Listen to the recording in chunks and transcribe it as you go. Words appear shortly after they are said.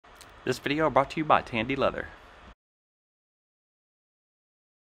This video brought to you by Tandy Leather.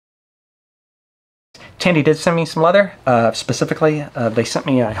 Tandy did send me some leather. Specifically, they sent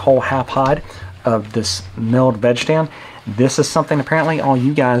me a whole half hide of this milled Veg-Tan. This is something apparently all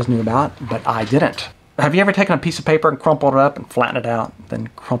you guys knew about, but I didn't. Have you ever taken a piece of paper and crumpled it up and flattened it out, then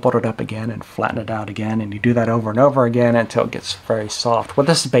crumpled it up again and flattened it out again, and you do that over and over again until it gets very soft? Well,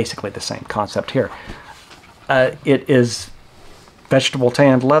 this is basically the same concept here. It is vegetable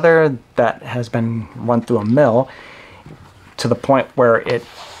tanned leather that has been run through a mill to the point where it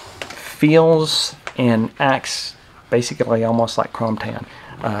feels and acts basically almost like chrome tan.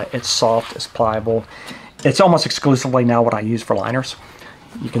 It's soft, it's pliable. It's almost exclusively now what I use for liners.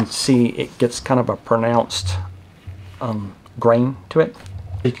 You can see it gets kind of a pronounced grain to it.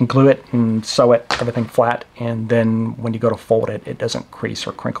 You can glue it and sew it, everything flat, and then when you go to fold it, it doesn't crease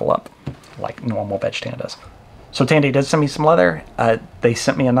or crinkle up like normal Veg-Tan does. So Tandy did send me some leather. They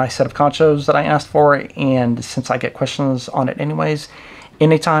sent me a nice set of Conchos that I asked for, and since I get questions on it anyways,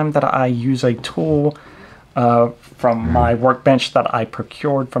 anytime that I use a tool from my workbench that I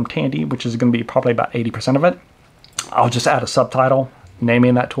procured from Tandy, which is going to be probably about 80% of it, I'll just add a subtitle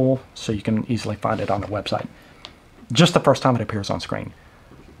naming that tool so you can easily find it on the website. Just the first time it appears on screen.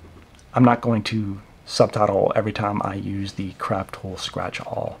 I'm not going to subtitle every time I use the craft tool scratch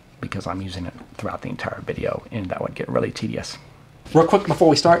all, because I'm using it throughout the entire video, and that would get really tedious. Real quick before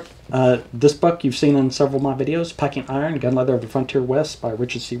we start, this book you've seen in several of my videos, Packing Iron, Gun Leather of the Frontier West by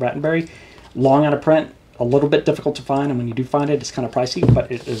Richard C. Rattenberry. Long out of print, a little bit difficult to find, and when you do find it, it's kind of pricey,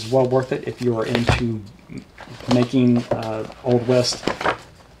 but it is well worth it if you are into making Old West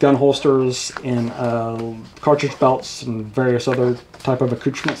gun holsters and cartridge belts and various other type of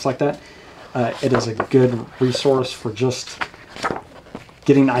accoutrements like that. It is a good resource for just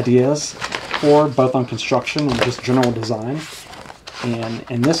getting ideas for both on construction and just general design. And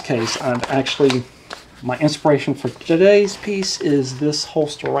in this case, my inspiration for today's piece is this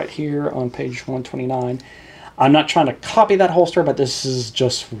holster right here on page 129. I'm not trying to copy that holster, but this is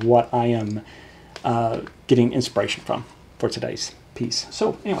just what I am getting inspiration from for today's piece.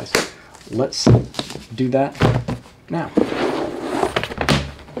 So anyways, let's do that now.